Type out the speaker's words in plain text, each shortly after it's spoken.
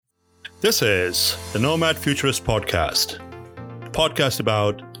This is the Nomad Futurist Podcast, a podcast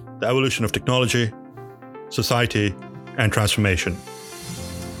about the evolution of technology, society, and transformation.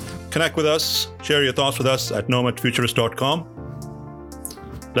 Connect with us, share your thoughts with us at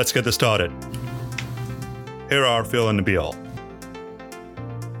nomadfuturist.com. Let's get this started. Here are Phil and Nabil.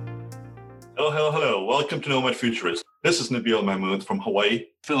 Hello. Welcome to Nomad Futurist. This is Nabil Mahmood from Hawaii.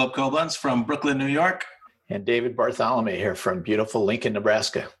 Philip Koblenz from Brooklyn, New York. And David Bartholomew here from beautiful Lincoln,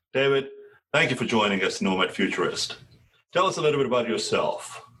 Nebraska. David, thank you for joining us, Nomad Futurist. Tell us a little bit about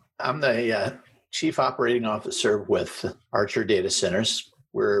yourself. I'm the Chief Operating Officer with Archer Data Centers.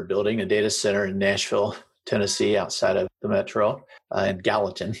 We're building a data center in Nashville, Tennessee, outside of the metro. And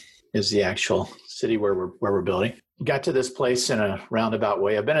Gallatin is the actual city where we're building. Got to this place in a roundabout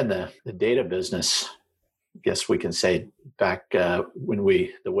way. I've been in the data business, I guess we can say, back when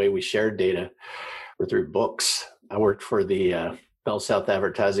the way we shared data were through books. I worked for the Bell South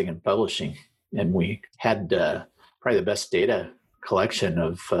Advertising and Publishing, and we had probably the best data collection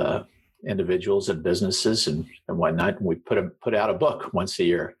of individuals and businesses and whatnot. And we put out a book once a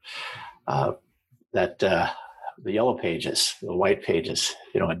year, the yellow pages, the white pages,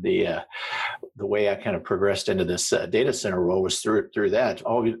 and the way I kind of progressed into this data center role was through that.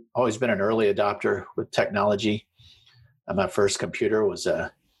 Always been an early adopter with technology. My first computer was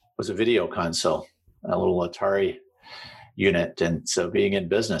a video console, a little Atari unit. And so being in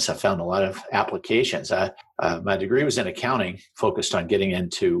business, I found a lot of applications. My degree was in accounting, focused on getting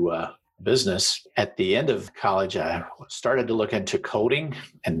into business. At the end of college, I started to look into coding,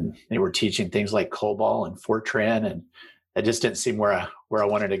 and they were teaching things like COBOL and Fortran, and that just didn't seem where I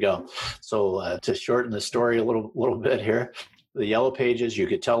wanted to go. So to shorten the story a little bit here, the yellow pages, you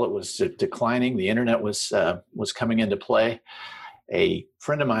could tell it was declining. The internet was coming into play. A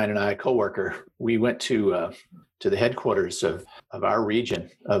friend of mine and I, a coworker, we went to the headquarters of our region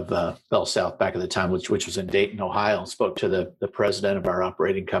of Bell South back at the time, which was in Dayton, Ohio, spoke to the president of our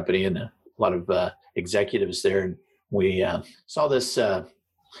operating company and a lot of executives there. And we saw this, the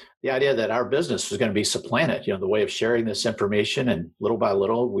idea that our business was going to be supplanted, the way of sharing this information. And little by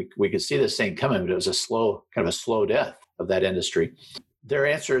little, we could see this thing coming, but it was a slow death of that industry. Their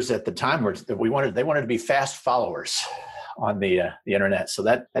answers at the time were that they wanted to be fast followers on the internet. So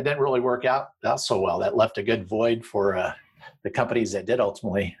that didn't really work out so well. That left a good void for the companies that did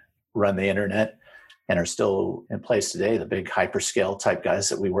ultimately run the internet and are still in place today, the big hyperscale type guys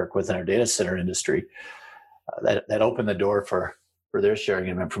that we work with in our data center industry. That opened the door for their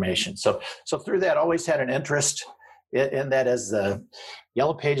sharing of information. So through that, always had an interest in that. As the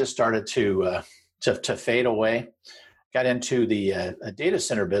yellow pages started to fade away, got into the data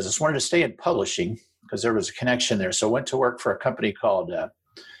center business, wanted to stay in publishing because there was a connection there. So went to work for a company called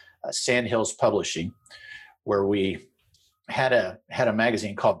Sandhills Publishing, where we had a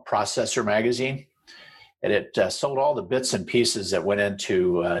magazine called Processor Magazine, and it sold all the bits and pieces that went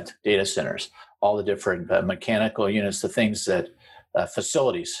into data centers, all the different mechanical units, the things that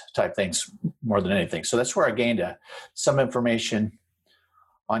facilities type things more than anything. So that's where I gained some information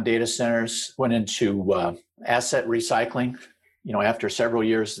on data centers, went into asset recycling, after several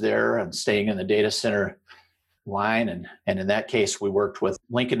years there and staying in the data center line. And in that case, we worked with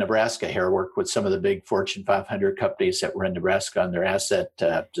Lincoln, Nebraska here, worked with some of the big Fortune 500 companies that were in Nebraska on their asset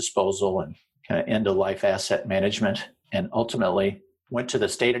disposal and kind of end-of-life asset management, and ultimately went to the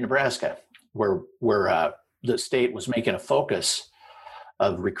state of Nebraska, where the state was making a focus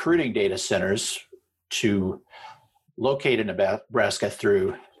of recruiting data centers to locate in Nebraska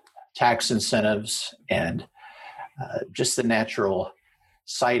through tax incentives and just the natural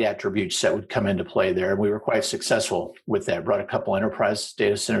site attributes that would come into play there. And we were quite successful with that. Brought a couple enterprise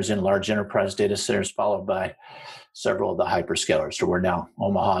data centers in, large enterprise data centers, followed by several of the hyperscalers. So we're now,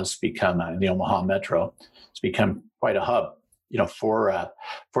 Omaha's become, the Omaha metro, it's become quite a hub, for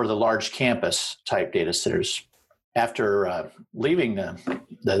the large campus type data centers. After leaving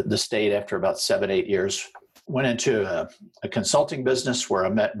the state after about 7-8 years, went into a consulting business where I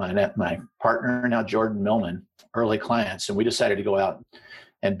met my partner, now Jordan Millman, early clients, and we decided to go out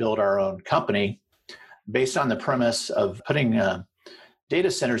and build our own company based on the premise of putting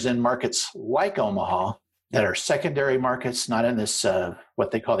data centers in markets like Omaha that are secondary markets, not in this, what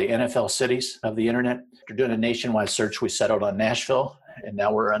they call the NFL cities of the internet. After doing a nationwide search, we settled on Nashville, and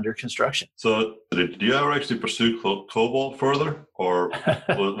now we're under construction. So did you ever actually pursue COBOL further, or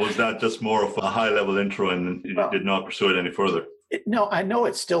was that just more of a high-level intro and you did not pursue it any further? No, I know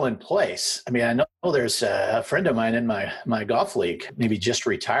it's still in place. I mean, I know there's a friend of mine in my golf league, maybe just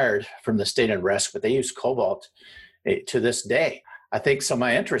retired from the state of Nebraska, but they use Cobalt to this day. I think so.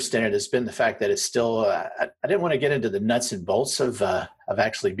 My interest in it has been the fact that it's still. I didn't want to get into the nuts and bolts of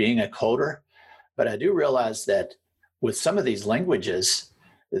actually being a coder, but I do realize that with some of these languages,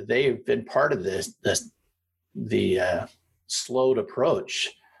 they've been part of the slowed approach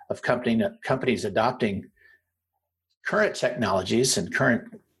of companies adopting current technologies and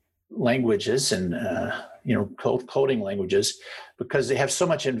current languages and coding languages, because they have so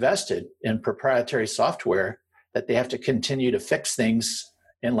much invested in proprietary software that they have to continue to fix things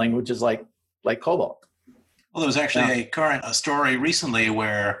in languages like COBOL. Well, there was actually a story recently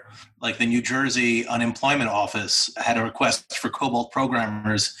where, like, the New Jersey Unemployment Office had a request for COBOL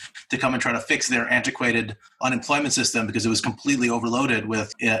programmers to come and try to fix their antiquated unemployment system because it was completely overloaded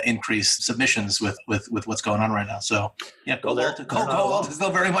with increased submissions with what's going on right now. So, yeah, COBOL is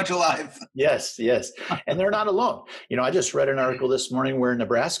still very much alive. Yes, and they're not alone. I just read an article this morning where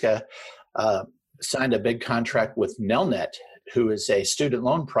Nebraska signed a big contract with Nelnet, who is a student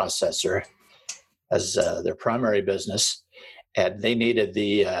loan processor, as their primary business, and they needed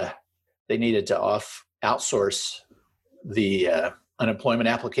to outsource the unemployment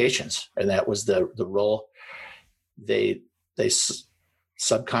applications, and that was the role. They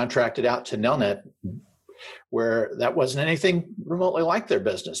subcontracted out to Nelnet, where that wasn't anything remotely like their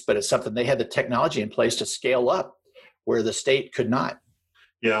business, but it's something they had the technology in place to scale up where the state could not.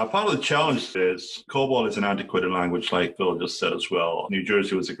 Yeah, part of the challenge is COBOL is an antiquated language, like Phil just said as well. New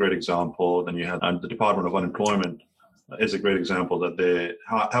Jersey was a great example. Then you had the Department of Unemployment is a great example that they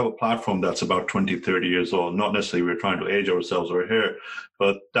have a platform that's about 20, 30 years old. Not necessarily we're trying to age ourselves over here,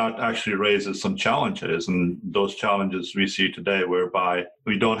 but that actually raises some challenges. And those challenges we see today, whereby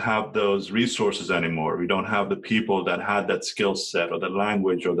we don't have those resources anymore. We don't have the people that had that skill set, or the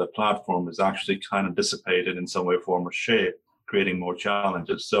language or the platform is actually kind of dissipated in some way, form, or shape, creating more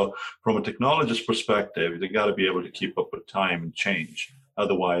challenges. So from a technologist perspective, they got to be able to keep up with time and change.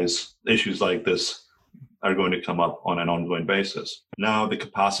 Otherwise, issues like this are going to come up on an ongoing basis. Now, the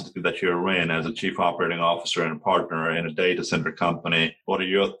capacity that you're in as a chief operating officer and a partner in a data center company, what are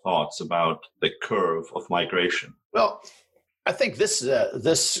your thoughts about the curve of migration? Well, I think this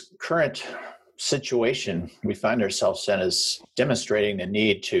current situation we find ourselves in is demonstrating the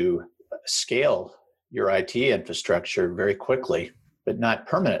need to scale your IT infrastructure very quickly, but not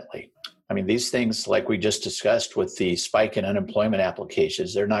permanently. I mean, these things, like we just discussed with the spike in unemployment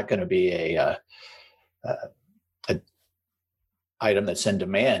applications, they're not going to be a item that's in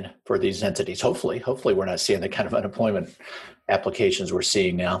demand for these entities. Hopefully we're not seeing the kind of unemployment applications we're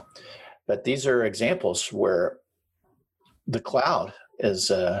seeing now. But these are examples where the cloud is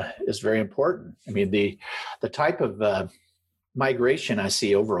very important. I mean, the type of migration I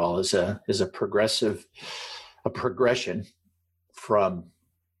see overall is a progression from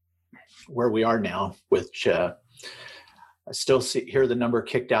where we are now, which I still hear the number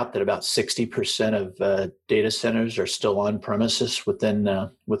kicked out that about 60% of data centers are still on premises within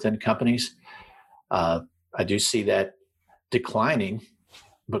companies. I do see that declining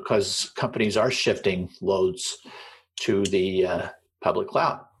because companies are shifting loads to the public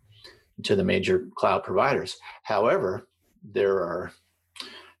cloud, to the major cloud providers. However, there are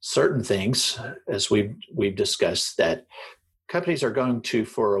certain things, as we've discussed, that companies are going to,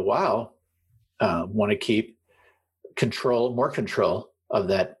 for a while, want to keep more control of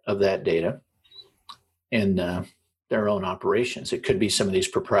that data in their own operations. It could be some of these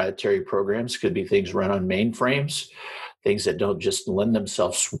proprietary programs, could be things run on mainframes, things that don't just lend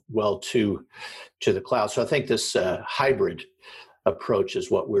themselves well to the cloud. So I think this hybrid approach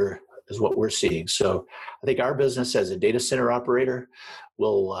is what we're seeing. So I think our business as a data center operator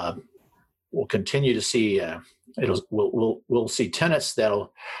will continue to see we'll see tenants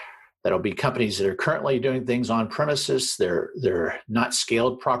that'll be companies that are currently doing things on premises. They're not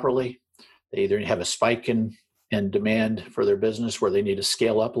scaled properly. They either have a spike in demand for their business where they need to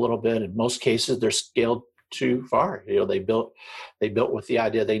scale up a little bit. In most cases, they're scaled too far. They built with the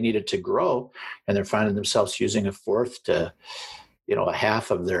idea they needed to grow, and they're finding themselves using a fourth to a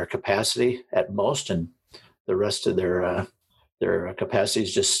half of their capacity at most, and the rest of their capacity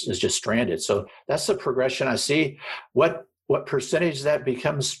is just stranded. So that's the progression I see. What percentage that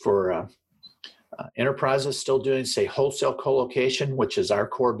becomes for enterprises still doing, say, wholesale colocation, which is our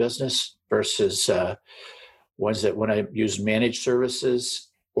core business, versus ones that want to use managed services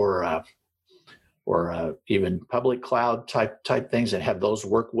or even public cloud type things and have those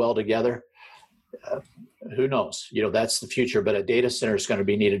work well together. Who knows? That's the future. But a data center is going to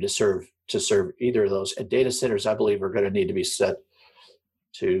be needed to serve either of those. And data centers, I believe, are going to need to be set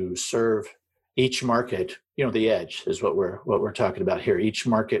to serve each market. The edge is what we're talking about here. Each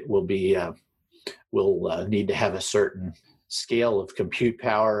market will need to have a certain scale of compute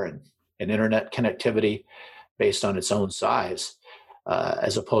power and internet connectivity based on its own size,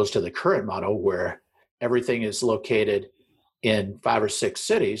 as opposed to the current model where everything is located in 5 or 6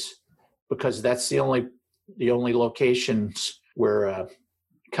 cities, because that's the only locations where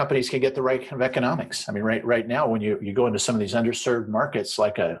companies can get the right kind of economics. I mean, right now, when you go into some of these underserved markets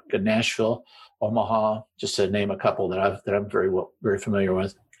like a Nashville, Omaha, just to name a couple that I'm very familiar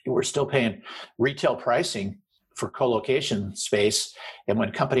with, we're still paying retail pricing for co-location space. And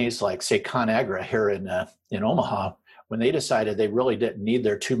when companies like, say, ConAgra here in Omaha, when they decided they really didn't need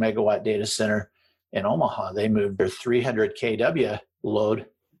their 2 megawatt data center in Omaha, they moved their 300 kW load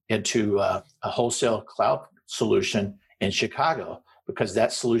into a wholesale cloud solution in Chicago, because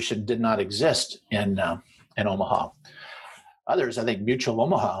that solution did not exist in Omaha. Others, I think Mutual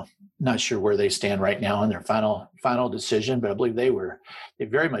Omaha, not sure where they stand right now in their final decision, but I believe they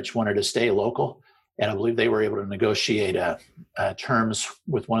very much wanted to stay local, and I believe they were able to negotiate terms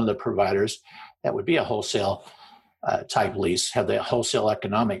with one of the providers that would be a wholesale type lease, have the wholesale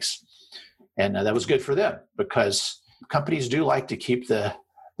economics, and that was good for them, because companies do like to keep the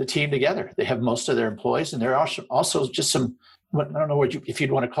team together. They have most of their employees, and there are also just some, I don't know if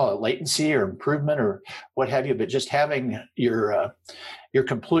you'd want to call it latency or improvement or what have you, but just having your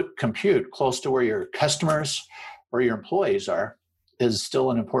compute close to where your customers or your employees are is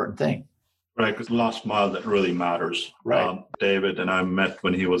still an important thing. Right, because the last mile that really matters. Right. David and I met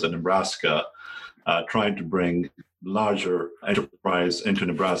when he was in Nebraska, trying to bring larger enterprise into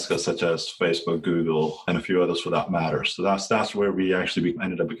Nebraska, such as Facebook, Google, and a few others for that matter. So that's where we actually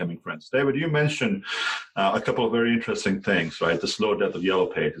ended up becoming friends. David, you mentioned a couple of very interesting things, right? The slow death of Yellow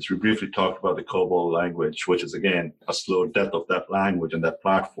Pages. We briefly talked about the COBOL language, which is, again, a slow death of that language and that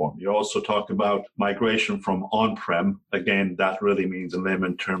platform. You also talked about migration from on-prem. Again, that really means in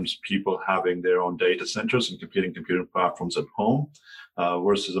layman terms, people having their own data centers and computing platforms at home,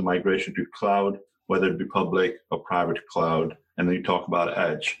 versus a migration to cloud, whether it be public or private cloud. And then you talk about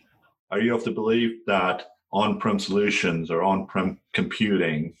edge. Are you of the belief that on-prem solutions or on-prem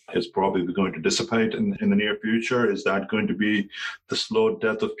computing is probably going to dissipate in the near future? Is that going to be the slow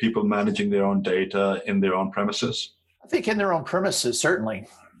death of people managing their own data in their own premises? I think in their own premises, certainly.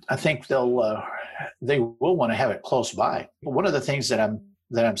 I think they will want to have it close by. But one of the things that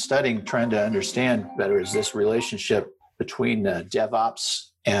I'm studying, trying to understand better, is this relationship between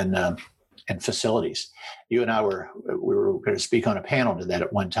DevOps and facilities. You and I were going to speak on a panel to that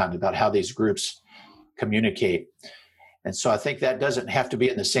at one time about how these groups communicate. And so I think that doesn't have to be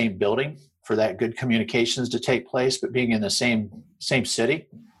in the same building for that good communications to take place, but being in the same city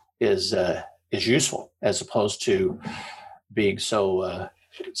is useful, as opposed to being so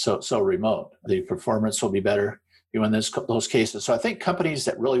remote. The performance will be better in those cases. So I think companies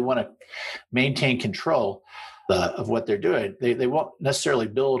that really want to maintain control of what they're doing, they won't necessarily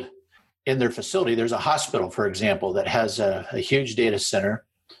build in their facility. There's a hospital, for example, that has a huge data center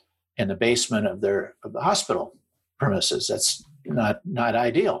in the basement of the hospital premises. That's not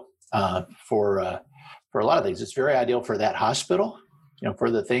ideal for a lot of things. It's very ideal for that hospital, for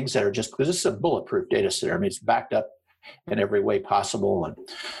the things that are just, because this is a bulletproof data center. I mean, it's backed up in every way possible, and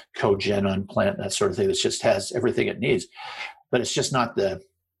cogen on plant, that sort of thing. That just has everything it needs, but it's just not the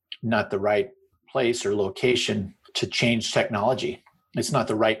right place or location to change technology. It's not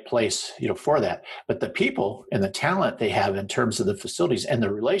the right place, for that. But the people and the talent they have in terms of the facilities and the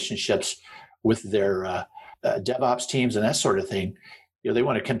relationships with their DevOps teams and that sort of thing, they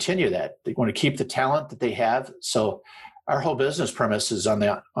want to continue that. They want to keep the talent that they have. So our whole business premise is on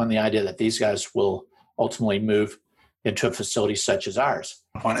the idea that these guys will ultimately move into a facility such as ours.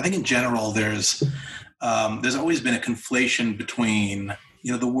 I think in general, there's always been a conflation between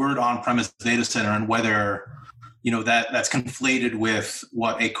the word on-premise data center and whether that's conflated with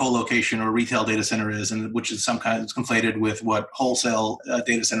what a co-location or retail data center is, and which is it's conflated with what wholesale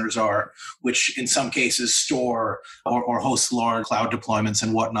data centers are, which in some cases store or host large cloud deployments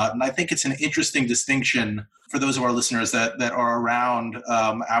and whatnot. And I think it's an interesting distinction for those of our listeners that are around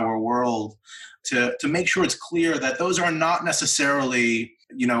our world to make sure it's clear that those are not necessarily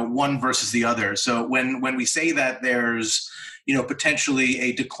one versus the other. So when we say that there's potentially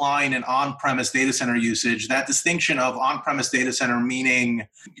a decline in on-premise data center usage, that distinction of on-premise data center meaning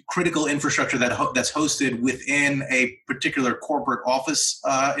critical infrastructure that's hosted within a particular corporate office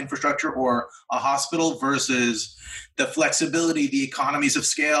infrastructure or a hospital versus the flexibility, the economies of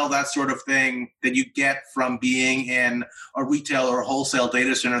scale, that sort of thing that you get from being in a retail or wholesale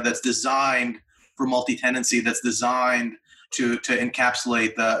data center that's designed for multi-tenancy, that's designed to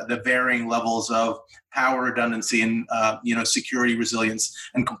encapsulate the varying levels of power redundancy and security resilience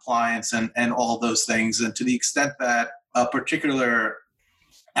and compliance and all those things. And to the extent that a particular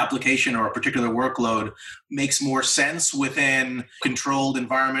application or a particular workload makes more sense within controlled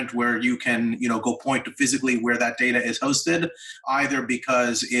environment where you can, go point to physically where that data is hosted, either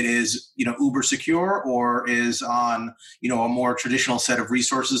because it is, uber secure or is on, a more traditional set of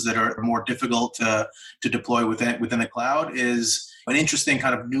resources that are more difficult to deploy within the cloud, is an interesting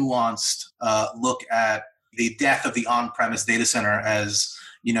kind of nuanced look at the death of the on-premise data center as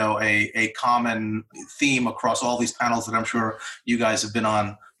a common theme across all these panels that I'm sure you guys have been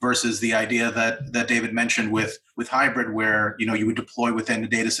on, versus the idea that David mentioned with hybrid, where you would deploy within the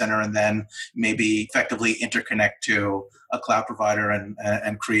data center and then maybe effectively interconnect to a cloud provider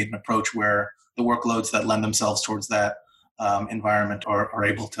and create an approach where the workloads that lend themselves towards that environment are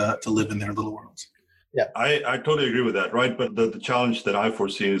able to live in their little worlds. Yeah, I totally agree with that, right? But the challenge that I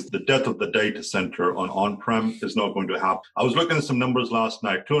foresee is the death of the data center on-prem is not going to happen. I was looking at some numbers last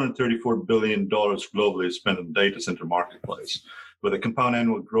night. $234 billion globally is spent in the data center marketplace, with a compound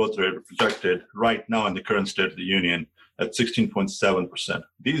annual growth rate projected right now in the current State of the Union at 16.7%.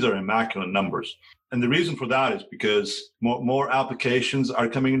 These are immaculate numbers. And the reason for that is because more applications are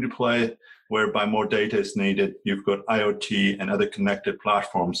coming into play, whereby more data is needed. You've got IoT and other connected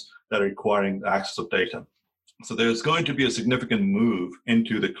platforms that are requiring access of data. So there's going to be a significant move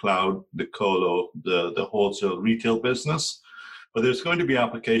into the cloud, the colo, the wholesale retail business, but there's going to be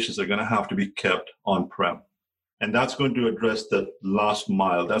applications that are going to have to be kept on-prem. And that's going to address the last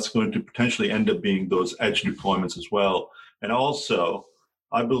mile. That's going to potentially end up being those edge deployments as well. And also,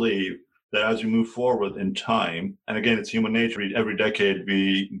 I believe that as we move forward in time, and again, it's human nature, every decade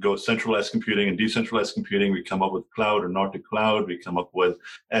we go centralized computing and decentralized computing, we come up with cloud or not to cloud, we come up with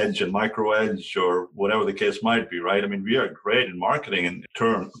edge and micro edge or whatever the case might be, right? I mean, we are great in marketing and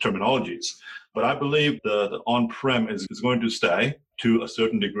terminologies, but I believe the on-prem is going to stay to a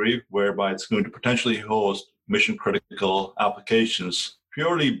certain degree, whereby it's going to potentially host mission critical applications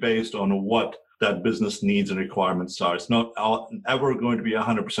purely based on what that business needs and requirements are. It's not ever going to be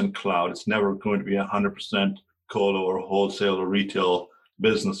 100% cloud. It's never going to be 100% colo or wholesale or retail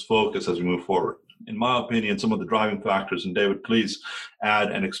business focus as we move forward. In my opinion, some of the driving factors, and David, please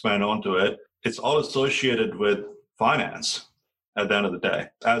add and expand onto it, it's all associated with finance at the end of the day.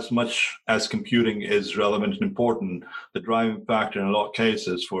 As much as computing is relevant and important, the driving factor in a lot of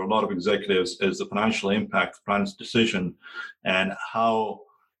cases for a lot of executives is the financial impact, the finance decision, and how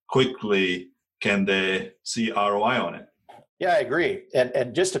quickly can they see ROI on it? Yeah, I agree.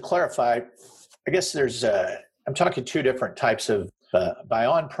 And just to clarify, I guess there's I'm talking two different types of by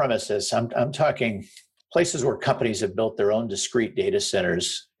on-premises. I'm talking places where companies have built their own discrete data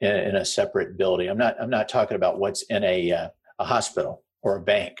centers in a separate building. I'm not talking about what's in a hospital or a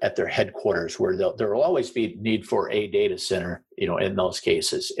bank at their headquarters, where there will always be need for a data center. In those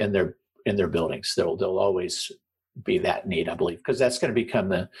cases, in their buildings, there'll always be that need, I believe, because that's going to become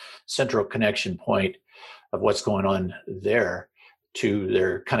the central connection point of what's going on there to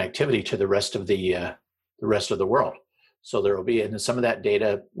their connectivity to the rest of the world. So there will be, and some of that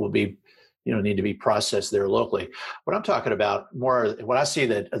data will be, need to be processed there locally. What I'm talking about more, what I see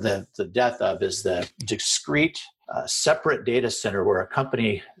the death of is the discrete, separate data center where a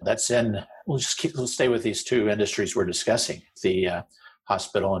company that's in, we'll stay with these two industries we're discussing, the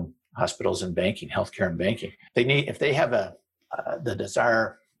hospitals and banking, healthcare and banking. If they have the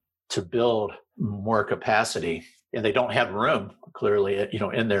desire to build more capacity and they don't have room clearly,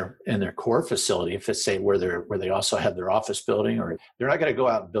 in their core facility, if it's say where they also have their office building, or they're not going to go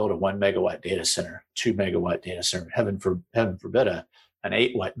out and build a 1 megawatt data center, 2 megawatt data center, heaven forbid an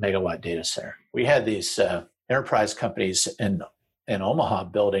 8 megawatt data center. We had these enterprise companies in Omaha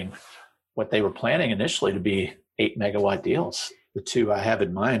building what they were planning initially to be 8 megawatt deals. The two I have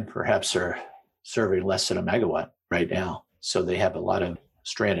in mind perhaps are serving less than a megawatt right now. So they have a lot of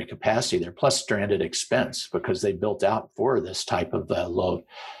stranded capacity there, plus stranded expense because they built out for this type of load.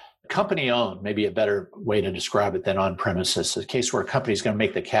 Company owned, maybe a better way to describe it than on premises. A case where a company is going to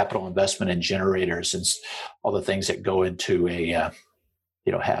make the capital investment in generators and all the things that go into a,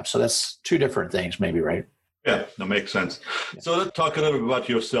 have. So that's two different things maybe, right? Yeah, that makes sense. So let's talk a little bit about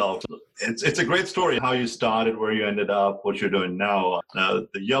yourself. It's a great story, how you started, where you ended up, what you're doing now. The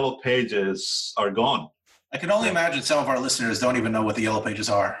yellow pages are gone. I can only imagine some of our listeners don't even know what the yellow pages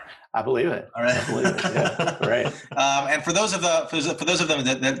are. I believe it. All right. I believe it. Yeah. Right. And for those of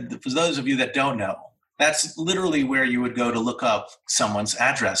you that don't know, that's literally where you would go to look up someone's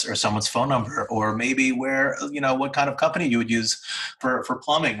address or someone's phone number, or maybe where, what kind of company you would use for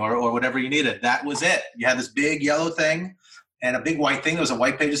plumbing or whatever you needed. That was it. You had this big yellow thing and a big white thing. There was a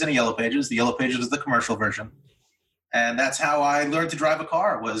white pages and a yellow pages. The yellow pages was the commercial version. And that's how I learned to drive a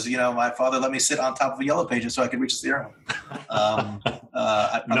car. Was my father let me sit on top of a Yellow Pages so I could reach the steering wheel.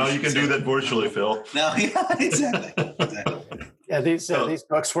 Now you can do that virtually, Phil. No, yeah, exactly. Yeah, these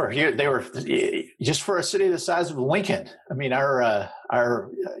books were here. They were just for a city the size of Lincoln. I mean,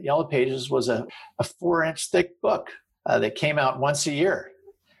 our Yellow Pages was a 4-inch thick book that came out once a year,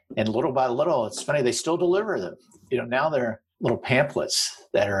 and little by little, it's funny they still deliver them. Now they're little pamphlets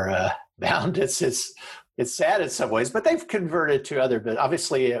that are bound. It's sad in some ways, but they've converted to other. But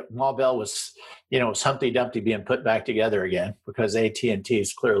obviously, Ma Bell was, was Humpty Dumpty being put back together again because AT&T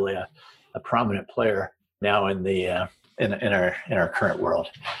is clearly a prominent player now in the in our current world.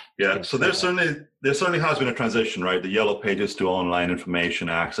 Yeah, so there certainly has been a transition, right? The Yellow Pages to online information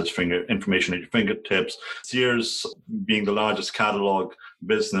access, information at your fingertips. Sears being the largest catalog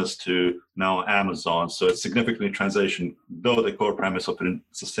business to now Amazon. So it's significantly transitioned, though the core premise of it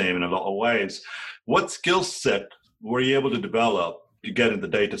is the same in a lot of ways. What skill set were you able to develop to get in the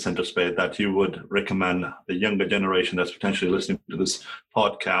data center space that you would recommend the younger generation that's potentially listening to this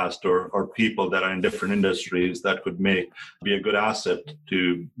podcast or people that are in different industries that could be a good asset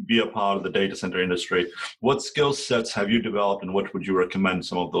to be a part of the data center industry? What skill sets have you developed, and what would you recommend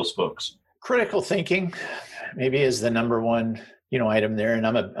some of those folks? Critical thinking maybe is the number one item there. And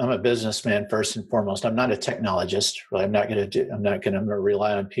I'm a businessman first and foremost. I'm not a technologist. Really. I'm going to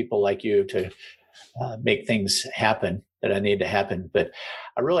rely on people like you to make things happen that I need to happen. But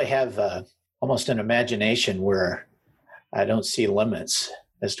I really have almost an imagination where I don't see limits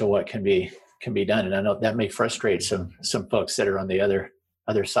as to what can be done. And I know that may frustrate some folks that are on the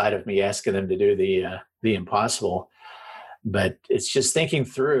other side of me, asking them to do the impossible. But it's just thinking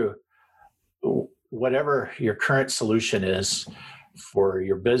through whatever your current solution is for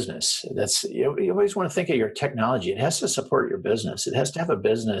your business. You always want to think of your technology. It has to support your business. It has to have a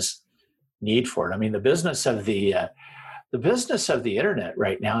business need for it. I mean, the business of the internet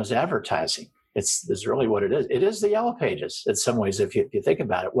right now is advertising. It's really what it is. It is the Yellow Pages in some ways, if you think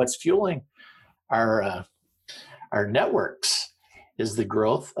about it. What's fueling our networks is the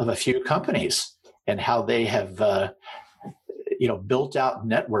growth of a few companies and how they have built out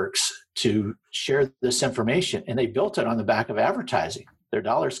networks to share this information, and they built it on the back of advertising. Their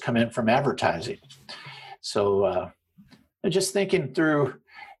dollars come in from advertising. So just thinking through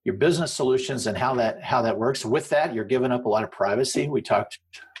your business solutions and how that works. With that, you're giving up a lot of privacy. We talked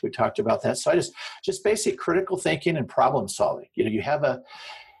about that. So I just basic critical thinking and problem solving. You have a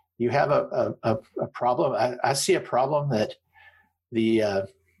problem. I see a problem that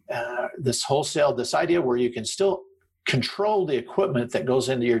this idea where you can still control the equipment that goes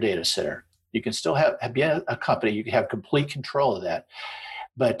into your data center. You can still be a company. You can have complete control of that.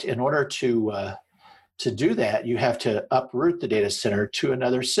 But in order to do that, you have to uproot the data center to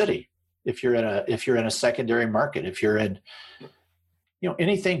another city. If you're in a secondary market, if you're in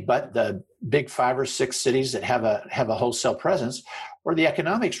anything but the big 5 or 6 cities that have a wholesale presence, or the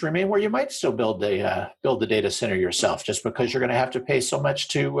economics remain where you might still build the data center yourself, just because you're going to have to pay so much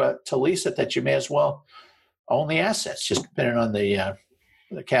to lease it that you may as well own the assets, just depending on the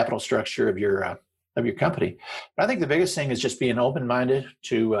capital structure of your company. But I think the biggest thing is just being open-minded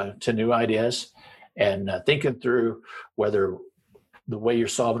to new ideas and thinking through whether the way you're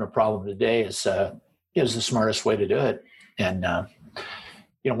solving a problem today is the smartest way to do it. And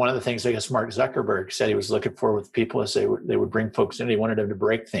one of the things I guess Mark Zuckerberg said he was looking for with people is they would bring folks in. He wanted them to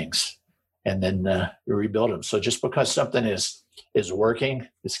break things and then rebuild them. So just because something is working,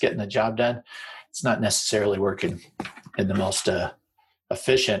 it's getting the job done, it's not necessarily working in the most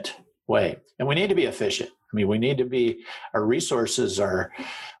efficient way. And we need to be efficient. I mean, we need to be, we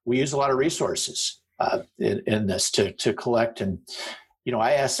use a lot of resources in this to collect. And,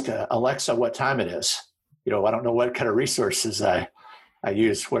 I ask Alexa what time it is. I don't know what kind of resources I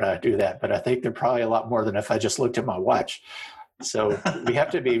use when I do that, but I think they're probably a lot more than if I just looked at my watch. So we have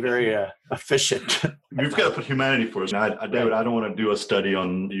to be very efficient. We've got to put humanity first. David, I don't want to do a study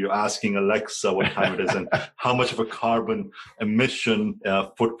on you asking Alexa what time it is and how much of a carbon emission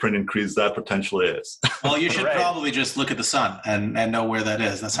footprint increase that potentially is. Well, you should probably just look at the sun and know where that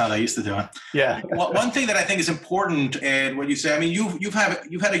is. That's how they used to do it. Yeah. Well, one thing that I think is important, Ed, what you say, I mean, you've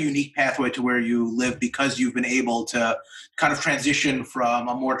had a unique pathway to where you live because you've been able to kind of transition from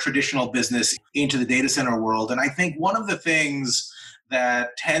a more traditional business into the data center world. And I think one of the things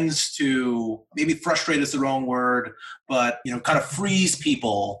that tends to, maybe frustrate is the wrong word, but kind of freeze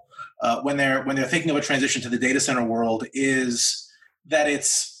people when they're thinking of a transition to the data center world is that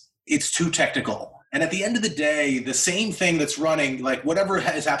it's too technical. And at the end of the day, the same thing that's running, like whatever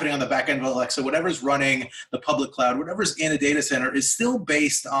is happening on the back end of Alexa, whatever's running the public cloud, whatever's in a data center is still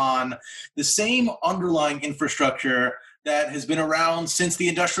based on the same underlying infrastructure that has been around since the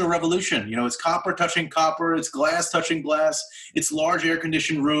Industrial Revolution. You know, it's copper touching copper, it's glass touching glass, it's large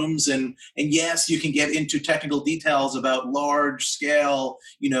air-conditioned rooms, and yes, you can get into technical details about large-scale,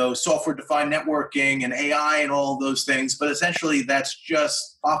 you know, software-defined networking and AI and all those things, but essentially that's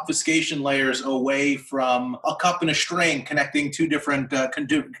just obfuscation layers away from a cup and a string connecting two different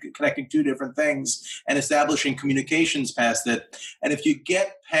things and establishing communications past it. And if you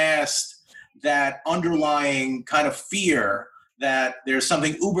get past that underlying kind of fear that there's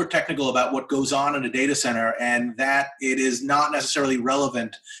something uber technical about what goes on in a data center and that it is not necessarily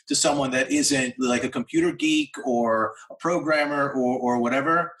relevant to someone that isn't like a computer geek or a programmer or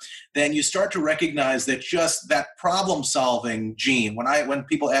whatever, then you start to recognize that just that problem solving gene, when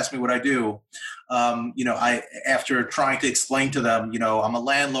people ask me what I do, you know, after trying to explain to them, you know, I'm a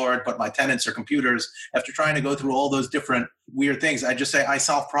landlord, but my tenants are computers. After trying to go through all those different weird things, I just say I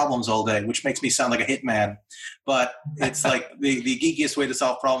solve problems all day, which makes me sound like a hitman. But it's like the geekiest way to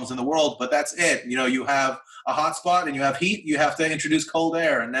solve problems in the world. But that's it. You know, you have a hot spot and you have heat. You have to introduce cold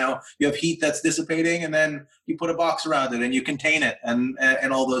air, and now you have heat that's dissipating, and then you put a box around it and you contain it, and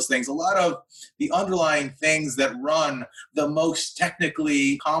all those things. A lot of the underlying things that run the most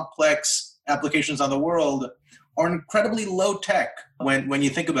technically complex applications on the world are incredibly low tech when you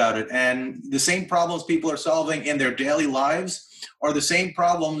think about it. And the same problems people are solving in their daily lives are the same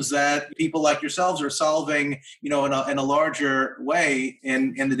problems that people like yourselves are solving, you know, in a larger way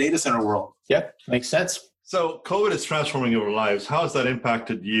in the data center world. Yep, makes sense. So COVID is transforming your lives. How has that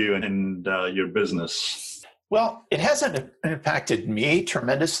impacted you and your business? Well, it hasn't impacted me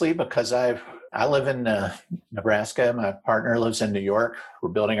tremendously because I live in Nebraska. My partner lives in New York. We're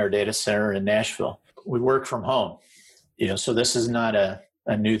building our data center in Nashville. We work from home, you know, so this is not a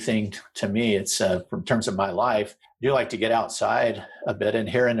new thing to me. It's in terms of my life. I do like to get outside a bit, and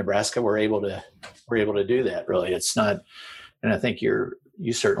here in Nebraska, we're able to do that. Really, it's not, and I think you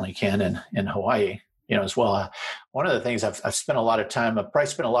certainly can in Hawaii, you know, as well. One of the things I've spent a lot of time. I've probably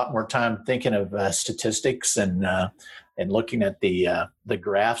spent a lot more time thinking of statistics and looking at the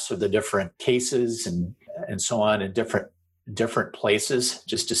graphs of the different cases and so on in different places,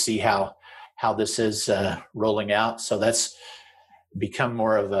 just to see how this is rolling out. So that's become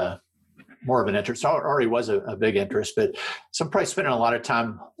more of an interest. It already was a big interest, but so I'm probably spending a lot of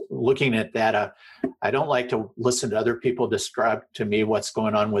time looking at that. I don't like to listen to other people describe to me what's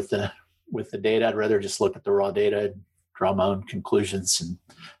going on with the data. I'd rather just look at the raw data and draw my own conclusions. And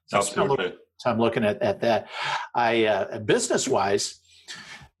so I'm looking at that. Business-wise,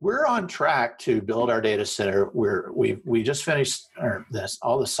 we're on track to build our data center. We just finished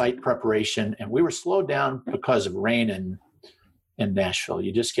all the site preparation, and we were slowed down because of rain in Nashville.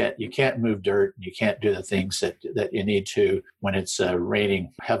 You can't move dirt, and you can't do the things that you need to when it's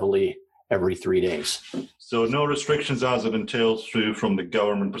raining heavily every 3 days. So no restrictions as it entails from the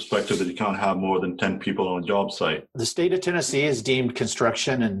government perspective that you can't have more than 10 people on a job site. The state of Tennessee has deemed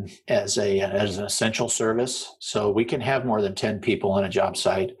construction as an essential service. So we can have more than 10 people on a job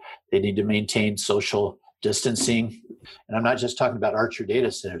site. They need to maintain social distancing. And I'm not just talking about Archer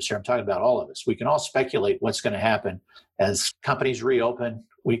data centers here. I'm talking about all of us. We can all speculate what's going to happen as companies reopen.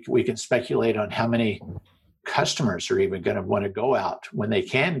 We can speculate on how many customers are even going to want to go out when they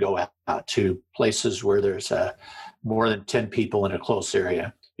can go out to places where there's more than 10 people in a close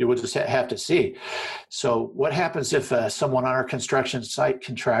area. You will just have to see. So what happens if someone on our construction site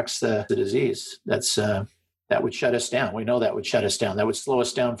contracts the disease? That would shut us down. We know that would shut us down. That would slow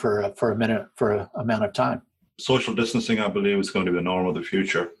us down for an amount of time. Social distancing, I believe, is going to be the norm of the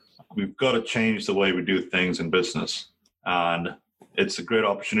future. We've got to change the way we do things in business. And it's a great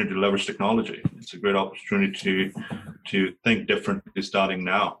opportunity to leverage technology. It's a great opportunity to think differently starting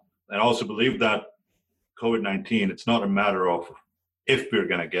now. And I also believe that COVID-19, it's not a matter of if we're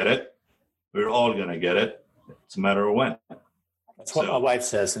going to get it. We're all going to get it. It's a matter of when. That's what my wife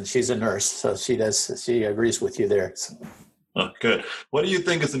says, and she's a nurse, so she agrees with you there. Oh, good. What do you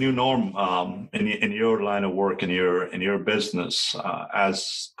think is the new norm in your line of work, in your business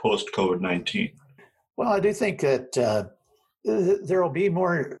as post COVID-19? Well, I do think that there will be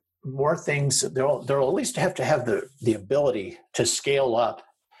more things. There'll at least have to have the ability to scale up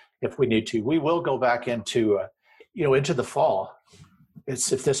if we need to. We will go back into the fall.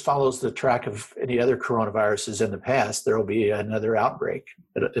 If this follows the track of any other coronaviruses in the past, there will be another outbreak.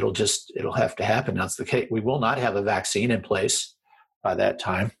 It'll have to happen. That's the case. We will not have a vaccine in place by that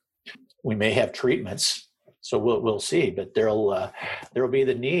time. We may have treatments, So we'll see, but there'll be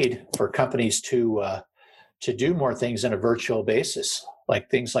the need for companies to do more things on a virtual basis, like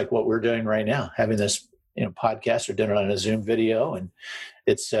things like what we're doing right now, having this podcast or doing it on a Zoom video, and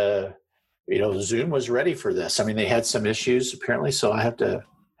it's Zoom was ready for this. I mean, they had some issues apparently, so I have to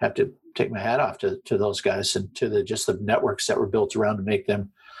take my hat off to those guys and to the networks that were built around to make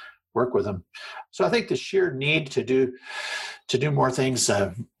them work with them. So I think the sheer need to do more things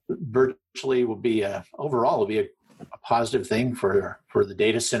virtually will be overall a positive thing for the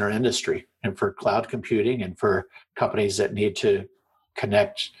data center industry and for cloud computing and for companies that need to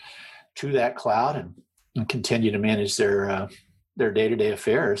connect to that cloud and continue to manage their day-to-day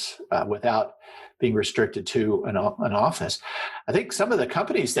affairs without being restricted to an office. I think some of the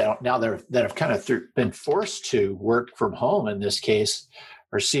companies that have kind of been forced to work from home in this case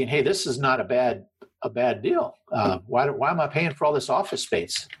are seeing, hey, this is not a bad deal. Why am I paying for all this office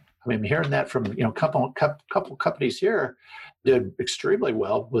space? I mean, I'm hearing that from couple companies here did extremely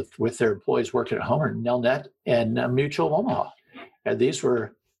well with their employees working at home, or Nelnet and Mutual Omaha. And these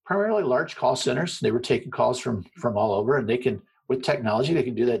were primarily large call centers. They were taking calls from all over, and with technology they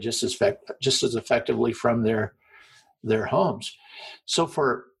can do that just as effectively from their homes. So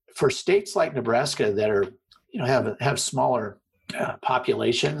for states like Nebraska that are have smaller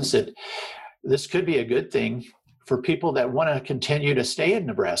populations, that this could be a good thing for people that want to continue to stay in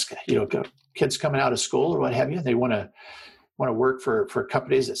Nebraska. Kids coming out of school or what have you, they want to work for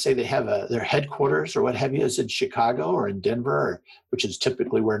companies that say they have their headquarters or what have you is in Chicago or in Denver, which is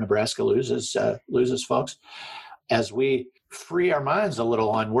typically where Nebraska loses folks. As we free our minds a little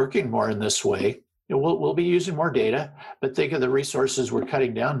on working more in this way, we'll be using more data, but think of the resources we're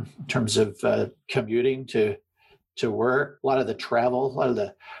cutting down in terms of commuting to work, a lot of the travel,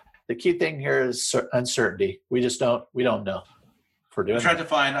 the key thing here is uncertainty. We don't know. I've tried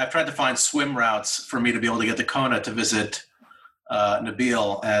to find swim routes for me to be able to get to Kona to visit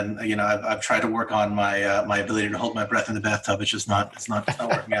Nabil, and I've tried to work on my my ability to hold my breath in the bathtub. It's not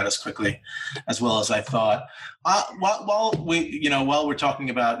working out as quickly as well as I thought. While we're talking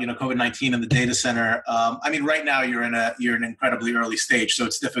about COVID-19 and the data center, right now you're in an incredibly early stage, so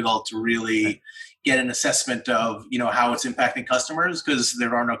it's difficult to really get an assessment of how it's impacting customers, because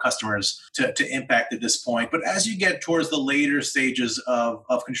there are no customers to impact at this point. But as you get towards the later stages of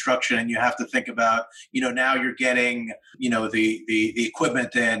construction, and you have to think about now you're getting the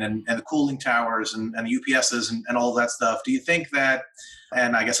equipment in and the cooling towers and the UPSs and all of that stuff, do you think that,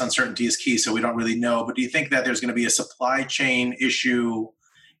 and I guess uncertainty is key, so we don't really know, but do you think that there's going to be a supply chain issue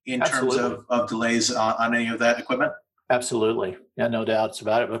in terms of delays on any of that equipment? Absolutely. Yeah, no doubts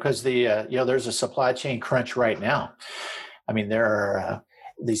about it, because there's a supply chain crunch right now. I mean, there are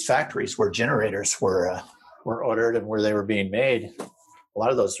these factories where generators were ordered and where they were being made. A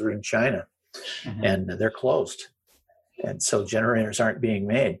lot of those are in China, mm-hmm. and they're closed. And so generators aren't being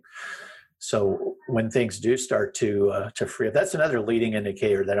made. So when things do start to free up, that's another leading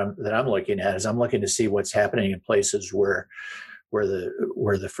indicator that I'm looking at, is I'm looking to see what's happening in places where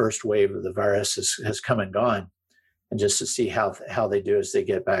the first wave of the virus has come and gone, and just to see how they do as they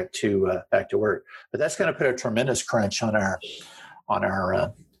get back to work. But that's going to put a tremendous crunch on our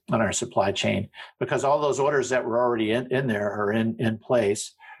supply chain, because all those orders that were already in there are in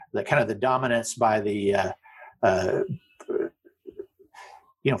place. The kind of the dominance by the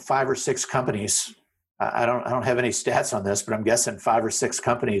 5 or 6 companies. I don't have any stats on this, but I'm guessing 5 or 6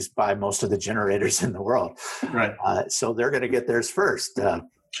 companies buy most of the generators in the world. Right. So they're going to get theirs first.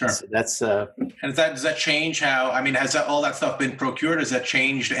 Sure. So that's and does that change how? I mean, has all that stuff been procured? Has that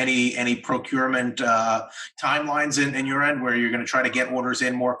changed any procurement timelines in your end, where you're going to try to get orders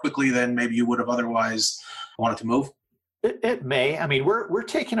in more quickly than maybe you would have otherwise wanted to move? It may. I mean, we're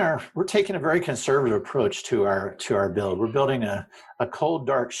taking a very conservative approach to our build. We're building a cold,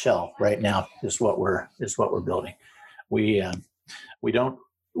 dark shell right now. Is what we're building. We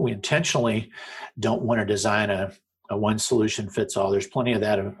intentionally don't want to design a one solution fits all. There's plenty of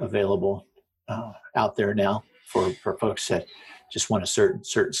that available out there now for folks that just want a certain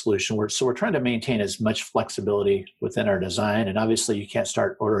solution. So we're trying to maintain as much flexibility within our design. And obviously, you can't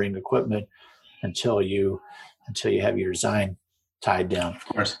start ordering equipment until you have your design tied down. Of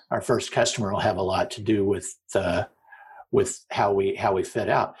course, our first customer will have a lot to do with how we fit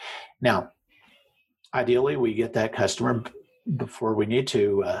out. Now, ideally, we get that customer before we need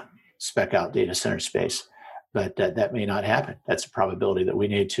to spec out data center space. But that may not happen. That's a probability that we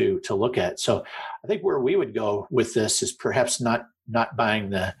need to look at. So I think where we would go with this is perhaps not buying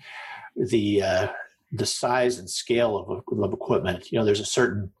the size and scale of equipment. There's a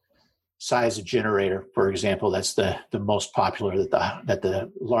certain size of generator, for example, that's the most popular that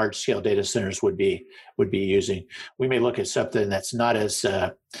the large scale data centers would be using. We may look at something that's not as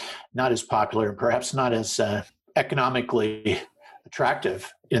popular and perhaps not as economically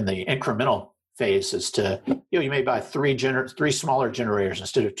attractive in the incremental phase as to, you may buy three smaller generators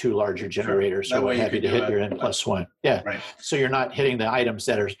instead of two larger generators. Sure. So we're happy to hit your N+1. Yeah. Right. So you're not hitting the items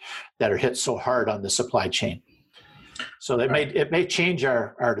that are hit so hard on the supply chain. So it may change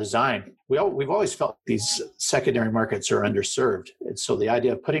our design. We've always felt these secondary markets are underserved. And so the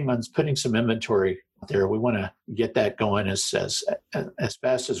idea of putting some inventory there, we want to get that going as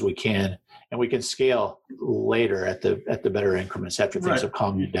fast as we can. And we can scale later at the better increments after things have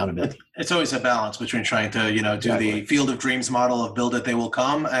calmed down a bit. It's always a balance between trying to, do the field of dreams model of build it, they will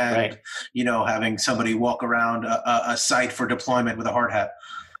come, and, having somebody walk around a site for deployment with a hard hat.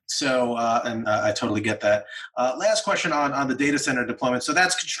 So, and I totally get that. Last question on the data center deployment. So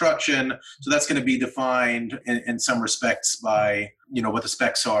that's construction. So that's going to be defined in some respects by, what the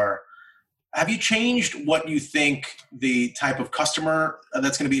specs are. Have you changed what you think the type of customer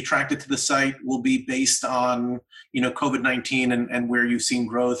that's going to be attracted to the site will be based on, COVID-19 and where you've seen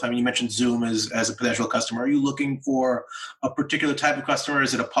growth? I mean, you mentioned Zoom as a potential customer. Are you looking for a particular type of customer?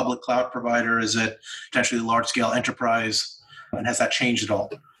 Is it a public cloud provider? Is it potentially a large scale enterprise? And has that changed at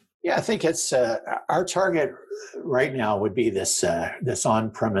all? Yeah, I think it's our target right now would be this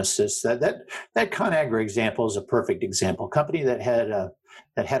on-premises. That ConAgra example is a perfect example. Company that had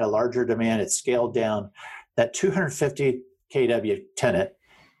a larger demand, it scaled down. That 250 kW tenant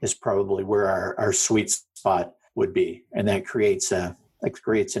is probably where our sweet spot would be, and that creates a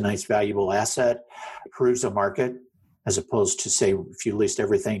nice valuable asset, improves the market as opposed to, say, if you leased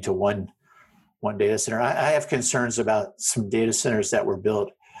everything to one data center. I have concerns about some data centers that were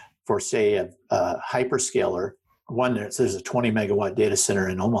built for, say, a hyperscaler. There's a 20 megawatt data center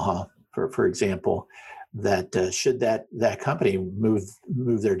in Omaha, for example, that should that company move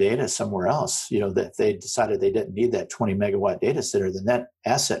their data somewhere else, that they decided they didn't need that 20 megawatt data center, then that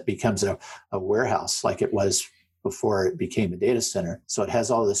asset becomes a warehouse like it was before it became a data center. So it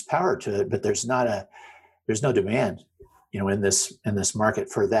has all this power to it, but there's no demand, in this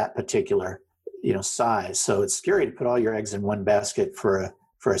market for that particular, size. So it's scary to put all your eggs in one basket for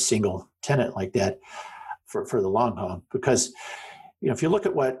a single tenant like that for the long haul. Because, if you look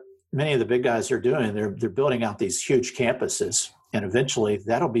at what many of the big guys are doing, they're building out these huge campuses, and eventually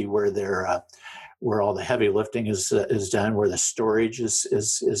that'll be where all the heavy lifting is done, where the storage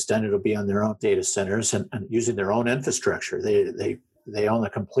is done. It'll be on their own data centers and using their own infrastructure. They own the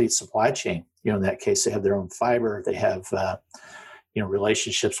complete supply chain. In that case, they have their own fiber. They have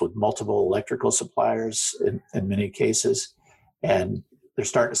relationships with multiple electrical suppliers in many cases, and they're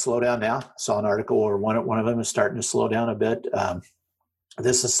starting to slow down now. I saw an article where one of them is starting to slow down a bit.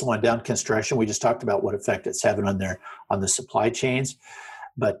 This is slowing down construction. We just talked about what effect it's having on the supply chains.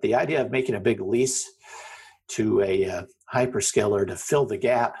 But the idea of making a big lease to a hyperscaler to fill the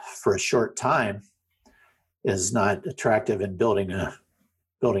gap for a short time is not attractive in building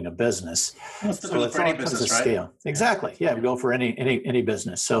a business. Well, it's for any business, right? Scale. Exactly. Yeah, we go for any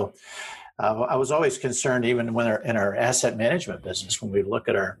business. So I was always concerned, even when in our asset management business, when we look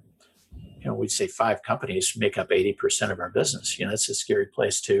at our, we'd say 5 companies make up 80% of our business. It's a scary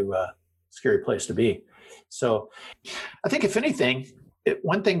place to be. So I think if anything,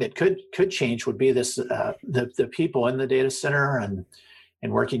 one thing that could change would be this, the people in the data center and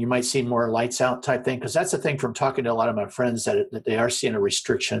working. You might see more lights out type thing, because that's the thing from talking to a lot of my friends that they are seeing a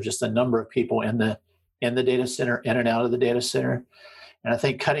restriction of just the number of people in the data center, in and out of the data center. And I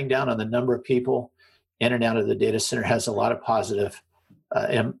think cutting down on the number of people in and out of the data center has a lot of positive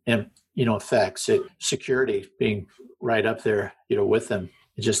effects. Security being right up there, with them,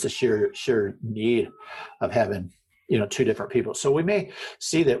 just the sheer need of having, 2 different people. So we may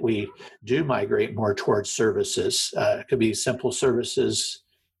see that we do migrate more towards services. It could be simple services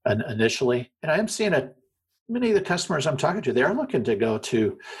initially. And I am seeing many of the customers I'm talking to, they are looking to go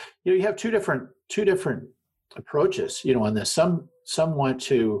to, you have two different approaches, on this. Some want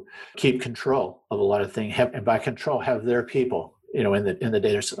to keep control of a lot of things, and by control, have their people, in the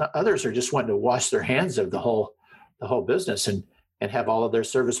data. So others are just wanting to wash their hands of the whole business and have all of their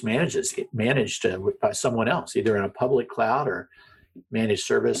service managed by someone else, either in a public cloud or managed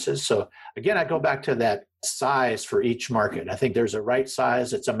services. So again, I go back to that size for each market. I think there's a right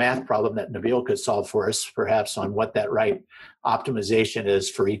size. It's a math problem that Nabil could solve for us, perhaps, on what that right optimization is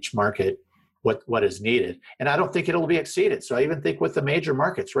for each market, what is needed. And I don't think it'll be exceeded. So I even think with the major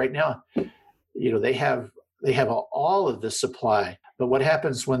markets right now, they have all of the supply. But what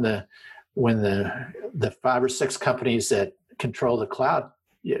happens when the 5 or 6 companies that control the cloud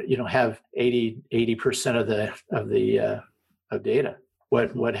have 80% of data.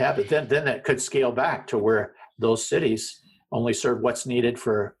 What happened? Then that could scale back to where those cities only serve what's needed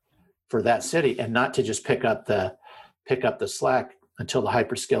for that city, and not to just pick up the slack until the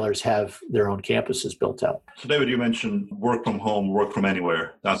hyperscalers have their own campuses built out. So David, you mentioned work from home, work from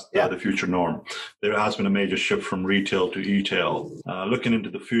anywhere. That's the future norm. There has been a major shift from retail to e-tail. Looking into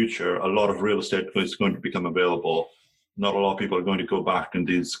the future, a lot of real estate is going to become available. Not a lot of people are going to go back in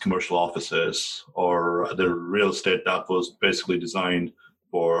these commercial offices, or the real estate that was basically designed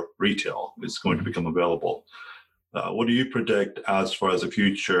for retail is going to become available. What do you predict as far as the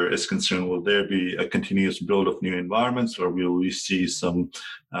future is concerned? Will there be a continuous build of new environments, or will we see some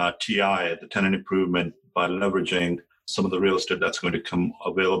TI, the tenant improvement, by leveraging some of the real estate that's going to come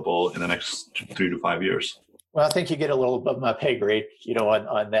available in the next 3 to 5 years? Well, I think you get a little above my pay grade,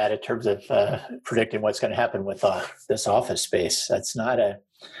 on that in terms of predicting what's going to happen with this office space. That's not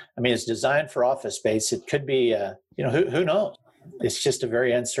it's designed for office space. It could be, who knows? It's just a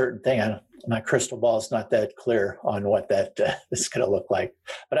very uncertain thing. My crystal ball is not that clear on what that is going to look like.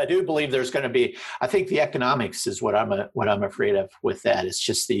 But I do believe there's going to be, I think the economics is what I'm afraid of with that. It's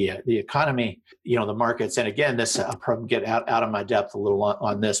just the economy, the markets. And again, I'll probably get out of my depth a little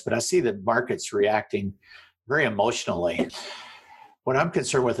on this, but I see the markets reacting very emotionally. What I'm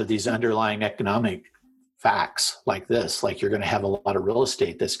concerned with are these underlying economic facts like this, like you're going to have a lot of real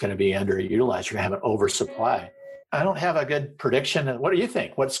estate that's going to be underutilized. You're going to have an oversupply. I don't have a good prediction. What do you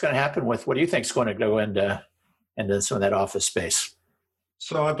think? What's going to happen what do you think is going to go into some of that office space?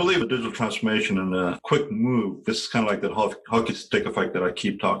 So I believe a digital transformation and a quick move, this is kind of like that hockey stick effect that I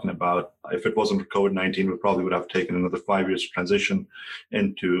keep talking about. If it wasn't for COVID-19, we probably would have taken another 5 years to transition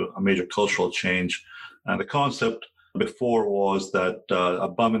into a major cultural change. And the concept before was that a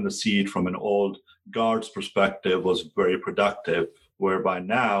bum in the seat from an old guard's perspective was very productive, whereby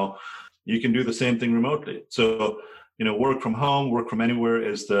now you can do the same thing remotely. So, work from home, work from anywhere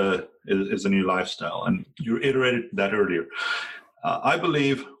is the new lifestyle. And you iterated that earlier. I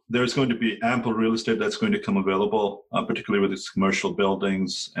believe there's going to be ample real estate that's going to come available, particularly with its commercial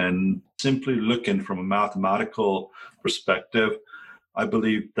buildings. And simply looking from a mathematical perspective, I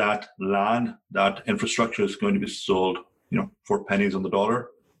believe that land, that infrastructure is going to be sold, for pennies on the dollar.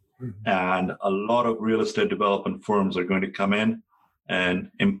 Mm-hmm. And a lot of real estate development firms are going to come in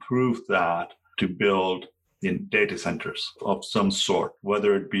and improve that to build in data centers of some sort,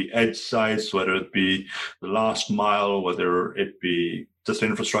 whether it be edge sites, whether it be the last mile, whether it be just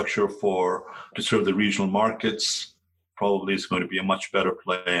infrastructure to serve the regional markets. Probably is going to be a much better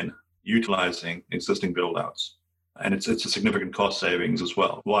play in utilizing existing build-outs. And it's a significant cost savings as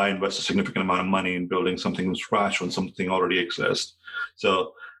well. Why invest a significant amount of money in building something from scratch when something already exists?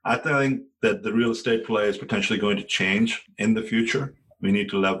 So I think that the real estate play is potentially going to change in the future. We need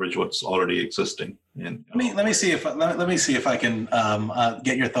to leverage what's already existing. Let me see if I can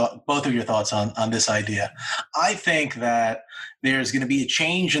get both of your thoughts on this idea. I think that there's going to be a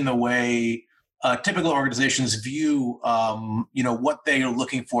change in the way typical organizations view, what they are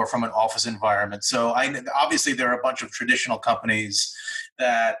looking for from an office environment. So obviously there are a bunch of traditional companies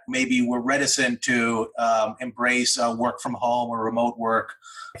that maybe were reticent to embrace work from home or remote work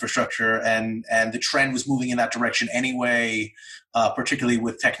infrastructure, and the trend was moving in that direction anyway, particularly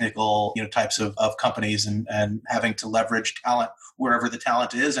with technical types of companies and having to leverage talent wherever the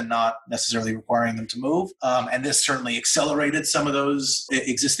talent is and not necessarily requiring them to move. And this certainly accelerated some of those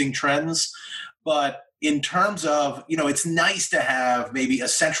existing trends. But in terms of, it's nice to have maybe a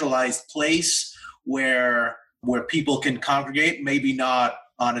centralized place where people can congregate, maybe not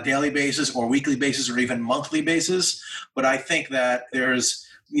on a daily basis or weekly basis or even monthly basis. But I think that there's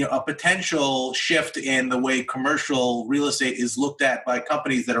a potential shift in the way commercial real estate is looked at by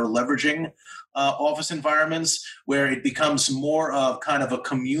companies that are leveraging office environments, where it becomes more of kind of a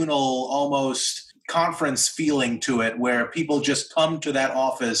communal, almost conference feeling to it, where people just come to that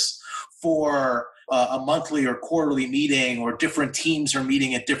office for a monthly or quarterly meeting, or different teams are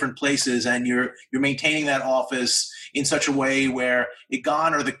meeting at different places, and you're maintaining that office in such a way where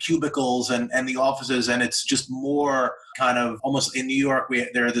gone are the cubicles and the offices, and it's just more kind of almost in New York.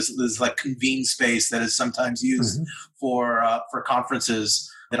 There's like convene space that is sometimes used for conferences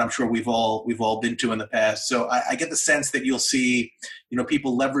that I'm sure we've all been to in the past. So I get the sense that you'll see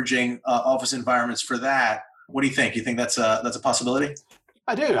people leveraging office environments for that. What do you think? You think that's a possibility?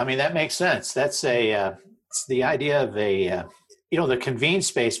 I do. I mean, that makes sense. That's it's the idea of the convene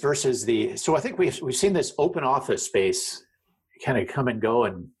space versus so I think we've seen this open office space kind of come and go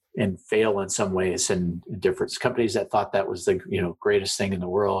and fail in some ways, and different companies that thought that was the greatest thing in the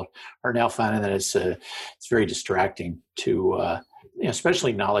world are now finding that it's very distracting to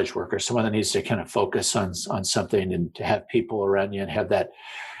especially knowledge workers, someone that needs to kind of focus on something and to have people around you and have that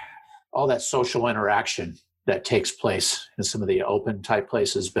all that social interaction that takes place in some of the open type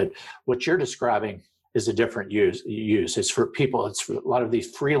places. But what you're describing is a different use. It's for people, it's for a lot of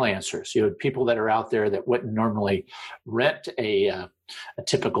these freelancers, people that are out there that wouldn't normally rent a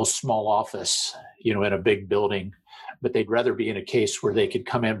typical small office, in a big building, but they'd rather be in a case where they could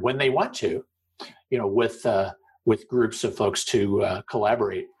come in when they want to, with groups of folks to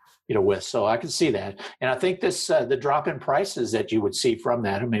collaborate, with. So I can see that. And I think this, the drop in prices that you would see from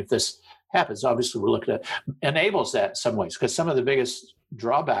that, I mean, if this happens, obviously we're looking at, enables that in some ways, because some of the biggest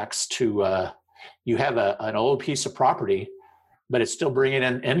drawbacks to, you have an old piece of property, but it's still bringing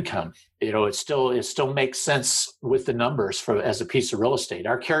in income. It still makes sense with the numbers as a piece of real estate.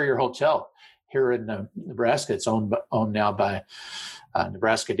 Our Carrier Hotel here in Nebraska, it's owned now by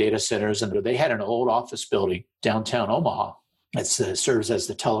Nebraska Data Centers, and they had an old office building downtown Omaha. It serves as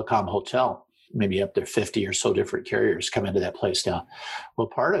the telecom hotel. Maybe up there 50 or so different carriers come into that place now. Well,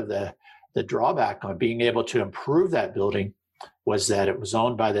 part of the drawback on being able to improve that building was that it was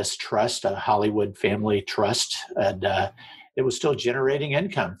owned by this trust, a Hollywood family trust, and it was still generating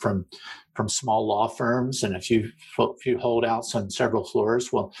income from small law firms and a few holdouts on several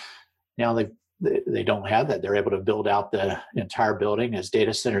floors. Well, now they don't have that. They're able to build out the entire building as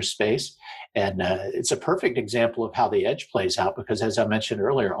data center space, and it's a perfect example of how the edge plays out. Because, as I mentioned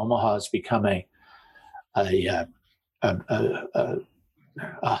earlier, Omaha has become a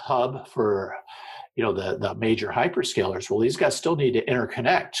hub for the major hyperscalers. Well, these guys still need to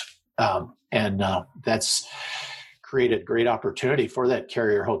interconnect, and that's created great opportunity for that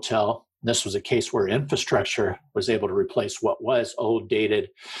Carrier Hotel. This was a case where infrastructure was able to replace what was old, dated.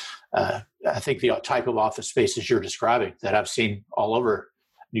 I think the type of office spaces you're describing that I've seen all over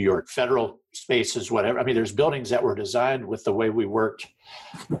New York, federal spaces, whatever. I mean, there's buildings that were designed with the way we worked,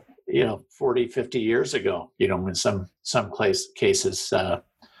 40, 50 years ago, in some cases.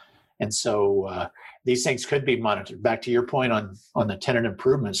 And so these things could be monitored. Back to your point on the tenant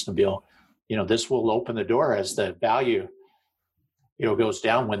improvements, Nabil, this will open the door as the value, goes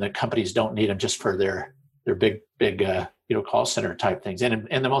down when the companies don't need them just for their big call center type things. And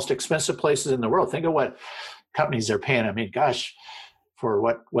in the most expensive places in the world, think of what companies are paying. I mean, gosh, for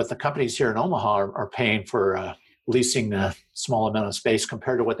what the companies here in Omaha are paying for leasing a small amount of space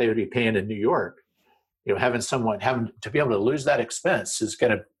compared to what they would be paying in New York. Having to be able to lose that expense is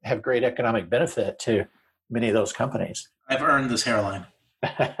going to have great economic benefit to many of those companies. I've earned this hairline.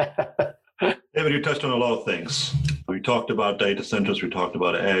 David, you touched on a lot of things. We talked about data centers. We talked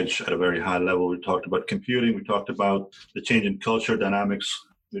about edge at a very high level. We talked about computing. We talked about the change in culture dynamics.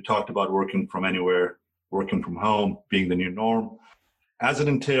 We talked about working from anywhere, working from home being the new norm. As it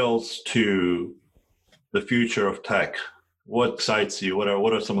entails to the future of tech, what excites you? What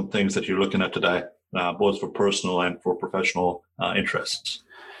are some of the things that you're looking at today, both for personal and for professional interests?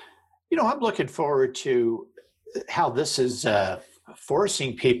 I'm looking forward to how this is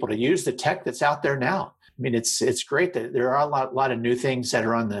forcing people to use the tech that's out there now. I mean, it's great that there are a lot of new things that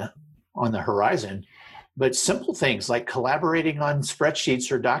are on the horizon, but simple things like collaborating on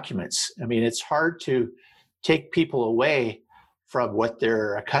spreadsheets or documents. I mean, it's hard to take people away from what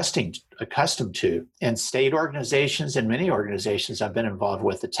they're accustomed to. And state organizations and many organizations I've been involved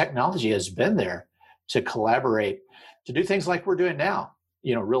with, the technology has been there to collaborate, to do things like we're doing now.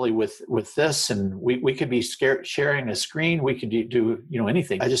 Really with this, and we could be sharing a screen, we could do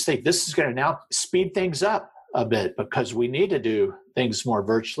anything. I just think this is going to now speed things up a bit because we need to do things more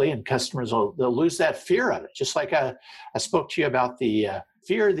virtually, and customers they'll lose that fear of it. Just like I spoke to you about the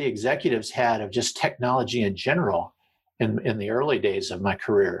fear the executives had of just technology in general in the early days of my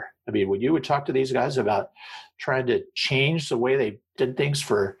career. I mean, when you would talk to these guys about trying to change the way they did things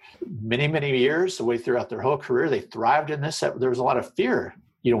for many, many years, the way throughout their whole career, they thrived in this. There was a lot of fear,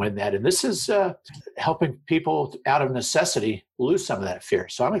 in that. And this is helping people out of necessity lose some of that fear.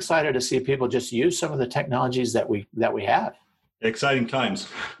 So I'm excited to see people just use some of the technologies that we have. Exciting times.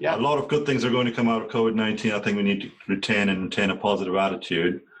 Yeah. A lot of good things are going to come out of COVID-19. I think we need to retain a positive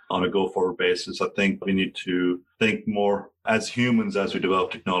attitude on a go-forward basis. I think we need to think more as humans as we develop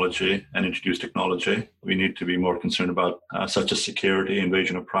technology and introduce technology. We need to be more concerned about such as security,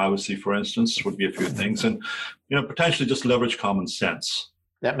 invasion of privacy, for instance, would be a few things. And, potentially just leverage common sense.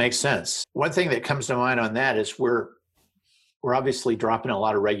 That makes sense. One thing that comes to mind on that is we're obviously dropping a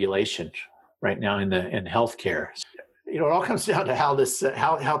lot of regulation right now in healthcare. It all comes down to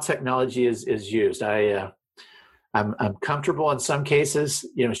how technology is used. I'm comfortable in some cases,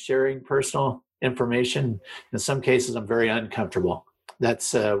 sharing personal information. In some cases, I'm very uncomfortable.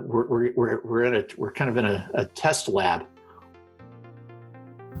 That's we're kind of in a test lab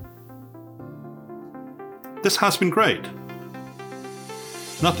This has been great.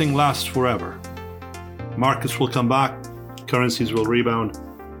 Nothing lasts forever. Markets will come back, currencies will rebound,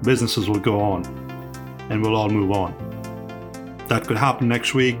 businesses will go on, and we'll all move on. That could happen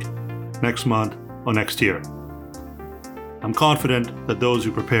next week, next month, or next year. I'm confident that those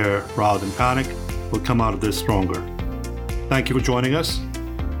who prepare rather than panic will come out of this stronger. Thank you for joining us.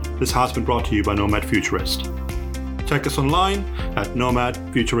 This has been brought to you by Nomad Futurist. Check us online at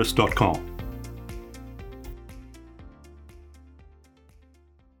nomadfuturist.com.